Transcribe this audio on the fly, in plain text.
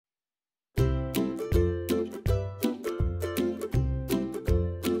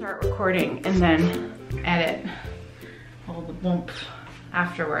start recording and then edit all the bump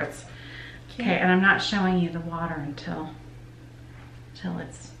afterwards. Okay, and I'm not showing you the water until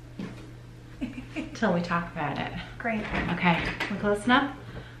we talk about it. Great. Okay, we close enough?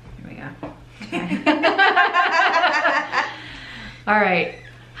 Here we go. Okay. All right.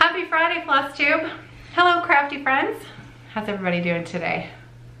 Happy Friday, Floss Tube. Hello, crafty friends. How's everybody doing today?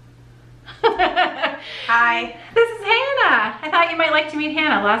 Hi. This is Hannah. I thought you might like to meet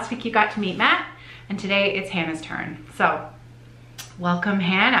Hannah. Last week you got to meet Matt, and today it's Hannah's turn. So, welcome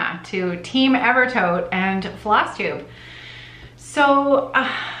Hannah to Team Evertote and Floss Tube. So,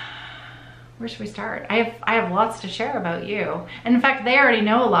 where should we start? I have lots to share about you. And in fact, they already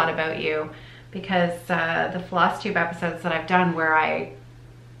know a lot about you because the Floss Tube episodes that I've done where I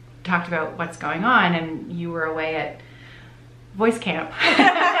talked about what's going on and you were away at voice camp.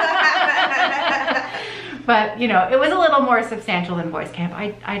 But you know, it was a little more substantial than voice camp.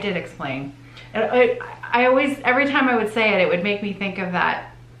 I did explain. I always, every time I would say it, it would make me think of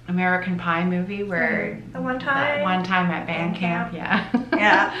that American Pie movie where the one time at band camp. Yeah.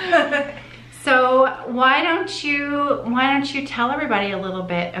 Yeah. So why don't you tell everybody a little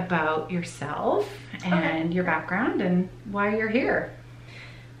bit about yourself and your background and why you're here?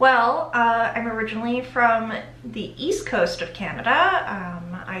 Well, I'm originally from the east coast of Canada.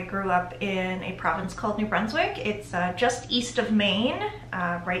 I grew up in a province called New Brunswick. It's just east of Maine,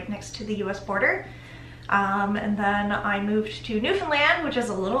 right next to the US border. And then I moved to Newfoundland, which is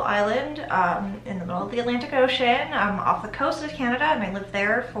a little island in the middle of the Atlantic Ocean, off the coast of Canada, and I lived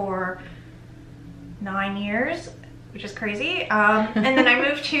there for 9 years, which is crazy. And then I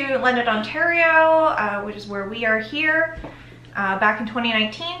moved to London, Ontario, which is where we are here, back in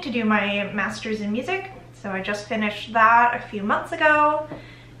 2019 to do my master's in music. So I just finished that a few months ago.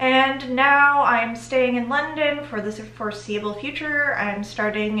 And now I'm staying in London for the foreseeable future. I'm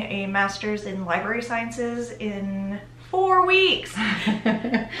starting a master's in library sciences in 4 weeks.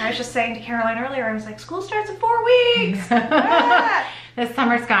 I was just saying to Caroline earlier, I was like, school starts in 4 weeks. Ah! This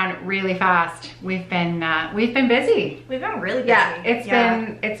summer's gone really fast. We've been busy. We've been really busy. Yeah,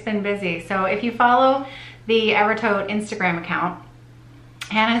 it's been busy. So if you follow the Evertote Instagram account,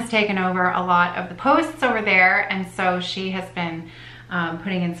 Hannah has taken over a lot of the posts over there, and so she has been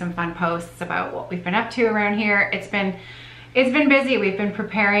putting in some fun posts about what we've been up to around here. It's been busy. We've been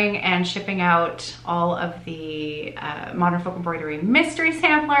preparing and shipping out all of the Modern Folk Embroidery mystery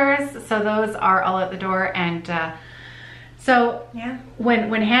samplers. So those are all at the door. And so yeah,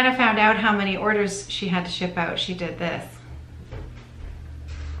 when Hannah found out how many orders she had to ship out, she did this.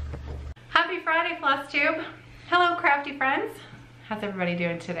 Happy Friday, Floss Tube. Hello, crafty friends. How's everybody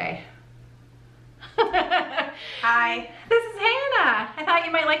doing today? Hi. This is Hannah. I thought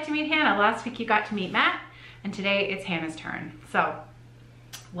you might like to meet Hannah. Last week you got to meet Matt, and today it's Hannah's turn. So,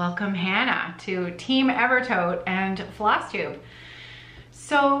 welcome Hannah to Team Evertote and Floss Tube.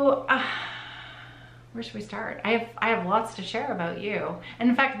 So, where should we start? I have lots to share about you. And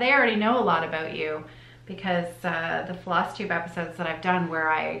in fact, they already know a lot about you because the Floss Tube episodes that I've done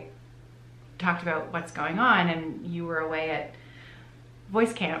where I talked about what's going on and you were away at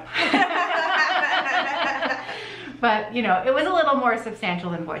voice camp. But you know, it was a little more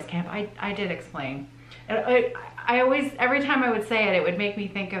substantial than voice camp. I did explain. I always, every time I would say it, it would make me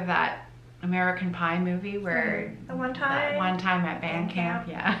think of that American Pie movie where the one time at band camp.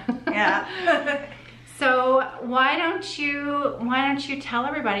 Yeah. Yeah. So why don't you tell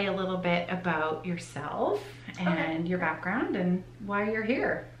everybody a little bit about yourself and your background and why you're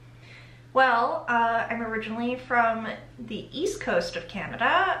here? Well, I'm originally from the east coast of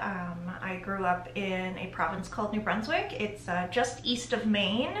Canada. I grew up in a province called New Brunswick. It's just east of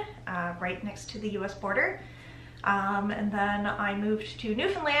Maine, right next to the US border. And then I moved to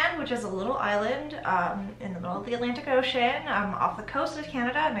Newfoundland, which is a little island in the middle of the Atlantic Ocean, off the coast of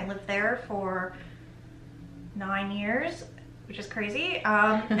Canada, and I lived there for 9 years, which is crazy.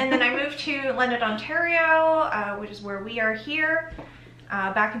 And then I moved to London, Ontario, which is where we are here,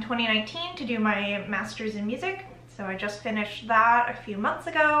 back in 2019 to do my master's in music. So I just finished that a few months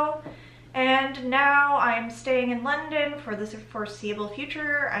ago. And now I'm staying in London for the foreseeable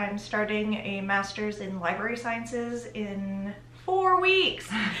future. I'm starting a master's in library sciences in 4 weeks.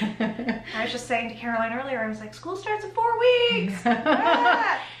 I was just saying to Caroline earlier, I was like, school starts in 4 weeks.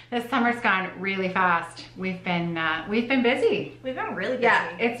 Ah! This summer's gone really fast. We've been busy. We've been really busy.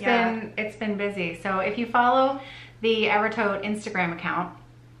 Yeah, it's been busy. So if you follow the Evertote Instagram account,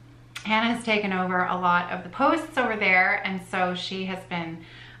 Hannah has taken over a lot of the posts over there, and so she has been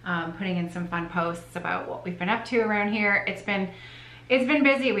putting in some fun posts about what we've been up to around here. It's it's been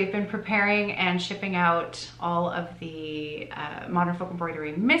busy. We've been preparing and shipping out all of the Modern Folk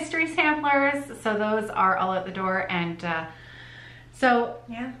Embroidery mystery samplers. So those are all out the door. And so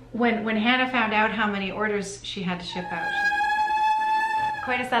yeah, when Hannah found out how many orders she had to ship out,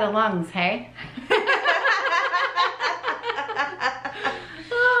 quite a set of lungs, hey?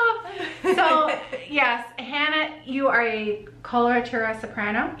 So yes, Hannah, you are a coloratura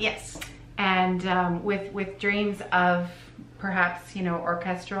soprano. Yes. And with dreams of perhaps, you know,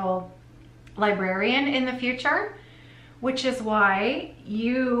 orchestral librarian in the future, which is why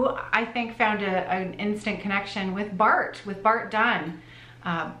you, I think, found an instant connection with Bart Dunn,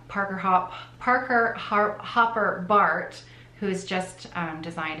 Parker Hopper Bart, who's just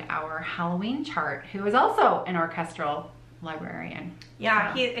designed our Halloween chart, who is also an orchestral librarian.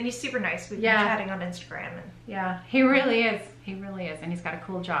 Yeah, he's super nice. We've been chatting on Instagram. And yeah, he really is. He really is, and he's got a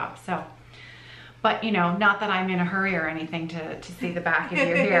cool job. So, but you know, not that I'm in a hurry or anything to see the back of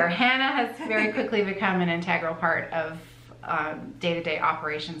your hair. Hannah has very quickly become an integral part of day-to-day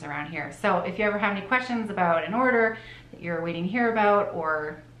operations around here. So if you ever have any questions about an order that you're waiting to hear about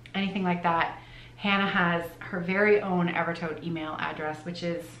or anything like that, Hannah has her very own Evertote email address, which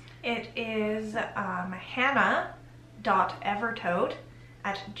is? It is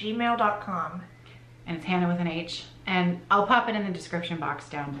hannah.evertote@gmail.com. And it's Hannah with an H. And I'll pop it in the description box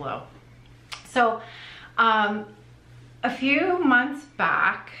down below. So a few months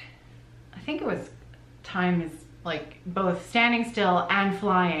back, I think it was, time is like both standing still and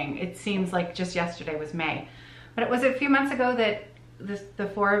flying. It seems like just yesterday was May. But it was a few months ago that the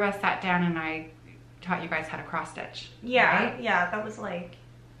four of us sat down and I taught you guys how to cross stitch. Yeah, right? yeah, that was like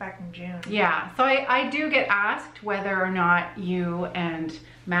back in June. Yeah, so I do get asked whether or not you and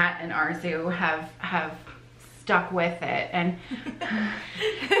Matt and Arzu have stuck with it, and I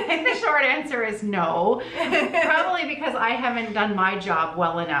think the short answer is no. Probably because I haven't done my job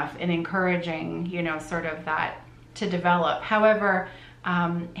well enough in encouraging, you know, sort of that to develop. However,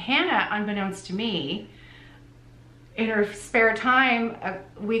 Hannah, unbeknownst to me, in her spare time a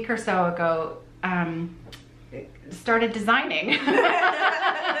week or so ago, started designing.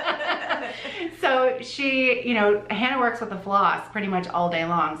 So she, you know, Hannah works with a floss pretty much all day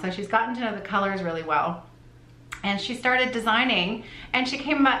long. So she's gotten to know the colors really well. And she started designing, and she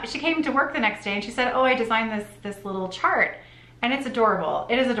came to work the next day and she said, oh, I designed this little chart, and it's adorable.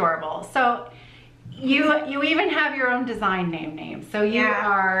 It is adorable. So you even have your own design name. So you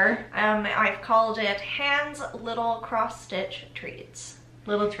are? I've called it Hands Little Cross Stitch Treats.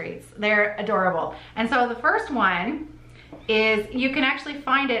 Little treats. They're adorable. And so the first one is, you can actually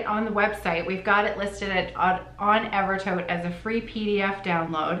find it on the website. We've got it listed on Evertote as a free PDF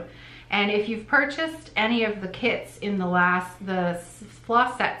download. And if you've purchased any of the kits in the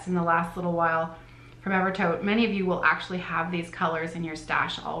floss sets in the last little while from Evertote, many of you will actually have these colors in your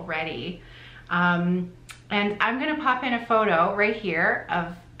stash already. And I'm gonna pop in a photo right here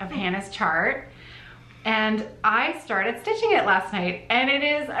of Hannah's chart. And I started stitching it last night, and it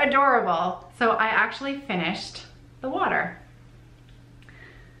is adorable. So I actually finished the water.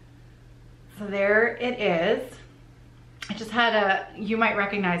 So there it is. I just had you might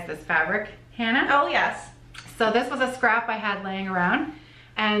recognize this fabric, Hannah. Oh yes. So this was a scrap I had laying around,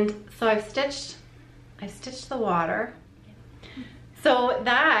 and so I stitched the water. So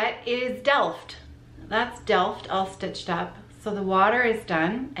that is Delft. That's Delft all stitched up. So the water is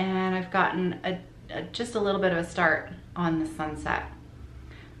done, and I've gotten just a little bit of a start on the sunset,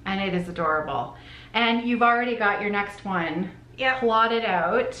 and it is adorable. And you've already got your next one plotted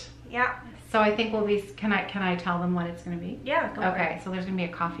out. Yeah. So I think we'll be, can I tell them what it's gonna be? Yeah, go Okay, ahead. so there's gonna be a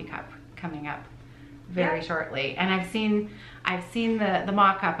coffee cup coming up very shortly. And I've seen the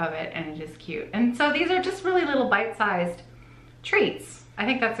mock-up of it, and it is cute. And so these are just really little bite-sized treats. I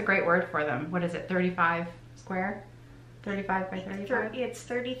think that's a great word for them. What is it, 35 square? 35 by 35? It's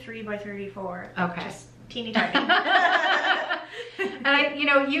 33 by 34. Okay. Just teeny tiny. And you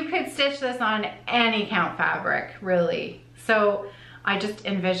know, you could stitch this on any count fabric, really. So I just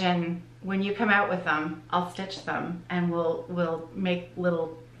envision when you come out with them, I'll stitch them, and we'll make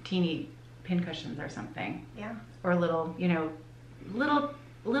little teeny pin cushions or something. Yeah. Or little, you know, little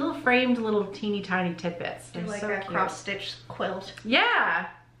framed little teeny tiny tidbits. Do They're like so a cute. cross stitch quilt. Yeah,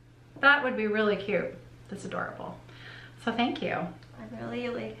 that would be really cute. That's adorable. So thank you.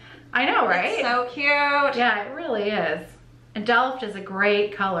 I know, right? It's so cute. Yeah, it really is. And Delft is a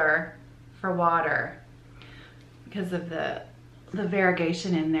great color for water because of the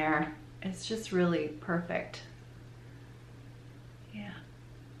variegation in there. It's just really perfect. Yeah.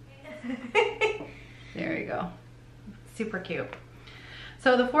 There you go. Super cute.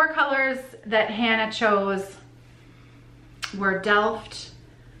 So the four colors that Hannah chose were Delft,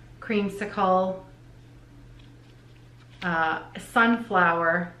 Creamsicle,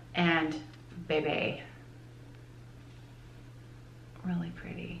 Sunflower, and Bebe. Really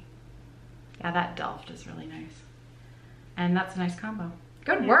pretty. Yeah, that Delft is really nice. And that's a nice combo.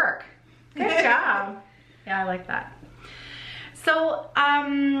 Good work. Good job. Yeah, I like that. So,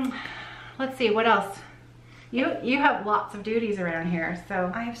 let's see, what else? You have lots of duties around here,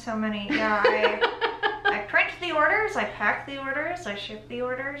 so. I have so many, yeah. I print the orders, I pack the orders, I ship the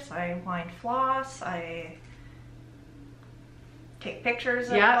orders, I wind floss, I take pictures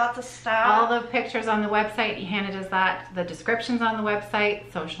of lots of stuff. All the pictures on the website, Hannah does that. The descriptions on the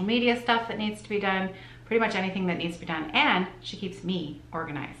website, social media stuff that needs to be done, pretty much anything that needs to be done. And she keeps me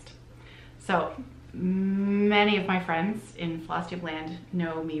organized. So many of my friends in FlossTube land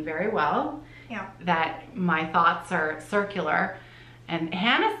know me very well. Yeah. That my thoughts are circular. And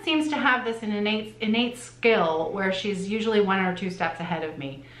Hannah seems to have this innate skill where she's usually 1 or 2 steps ahead of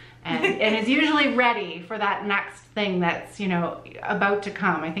me. And is usually ready for that next thing that's, you know, about to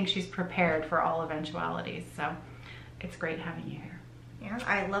come. I think she's prepared for all eventualities. So it's great having you here. Yeah,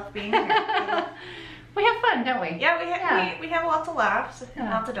 I love being here. We have fun, don't we? Yeah, we have lots of laughs and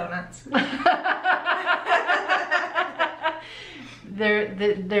lots of donuts.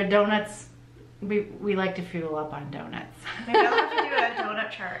 They're donuts. We like to fuel up on donuts. Maybe I'll have to do a donut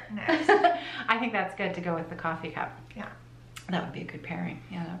chart next. I think that's good to go with the coffee cup. Yeah. That would be a good pairing.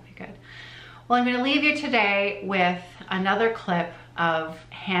 Yeah, that would be good. Well, I'm going to leave you today with another clip of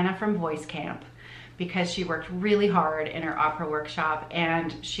Hannah from Voice Camp because she worked really hard in her opera workshop,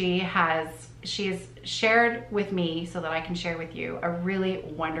 and she has shared with me so that I can share with you a really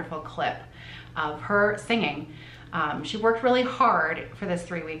wonderful clip of her singing. She worked really hard for this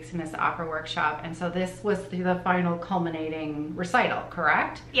 3 weeks in this opera workshop, and so this was the final culminating recital,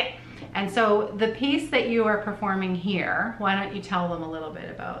 correct? Yeah. And so the piece that you are performing here, why don't you tell them a little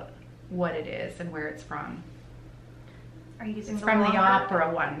bit about what it is and where it's from? Are you using it's from the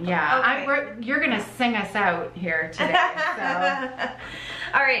opera one? Yeah. Okay. You're gonna sing us out here today. So.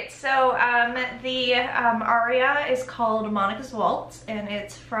 All right. So the aria is called Monica's Waltz, and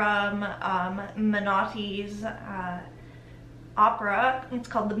it's from Menotti's opera. It's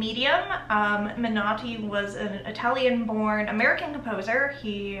called The Medium. Menotti was an Italian-born American composer.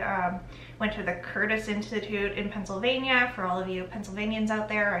 He went to the Curtis Institute in Pennsylvania. For all of you Pennsylvanians out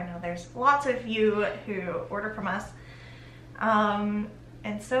there, I know there's lots of you who order from us.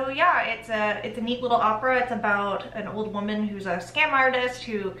 And so yeah, it's a neat little opera. It's about an old woman who's a scam artist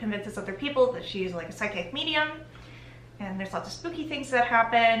who convinces other people that she's like a psychic medium. And there's lots of spooky things that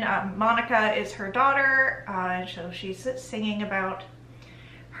happen. Monica is her daughter, so she's singing about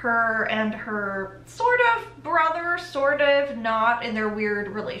her and her sort of brother, sort of not, in their weird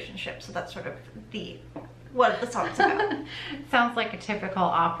relationship. So that's sort of what the song's about. Sounds like a typical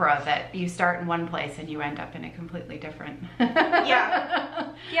opera that you start in one place and you end up in a completely different.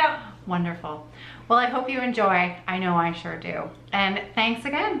 Yeah. Yeah. Wonderful. Well, I hope you enjoy. I know I sure do. And thanks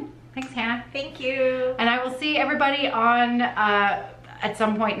again. Thanks, Hannah. Thank you. And I will see everybody on at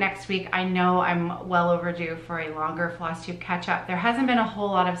some point next week. I know I'm well overdue for a longer FlossTube catch-up. There hasn't been a whole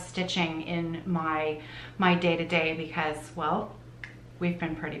lot of stitching in my day-to-day because, well, we've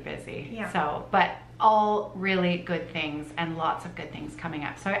been pretty busy. Yeah. So, but all really good things and lots of good things coming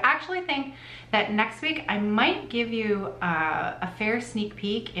up. So I actually think that next week I might give you a fair sneak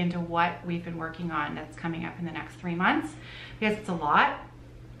peek into what we've been working on that's coming up in the next 3 months, because it's a lot.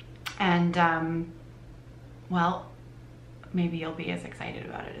 And well, maybe you'll be as excited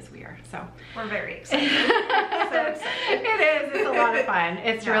about it as we are. So we're very excited. So excited. It is. It's a lot of fun.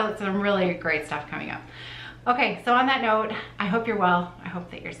 It's some really great stuff coming up. Okay, so on that note, I hope you're well. I hope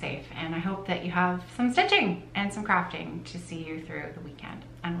that you're safe, and I hope that you have some stitching and some crafting to see you through the weekend.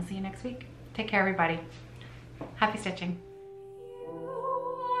 And we'll see you next week. Take care, everybody. Happy stitching.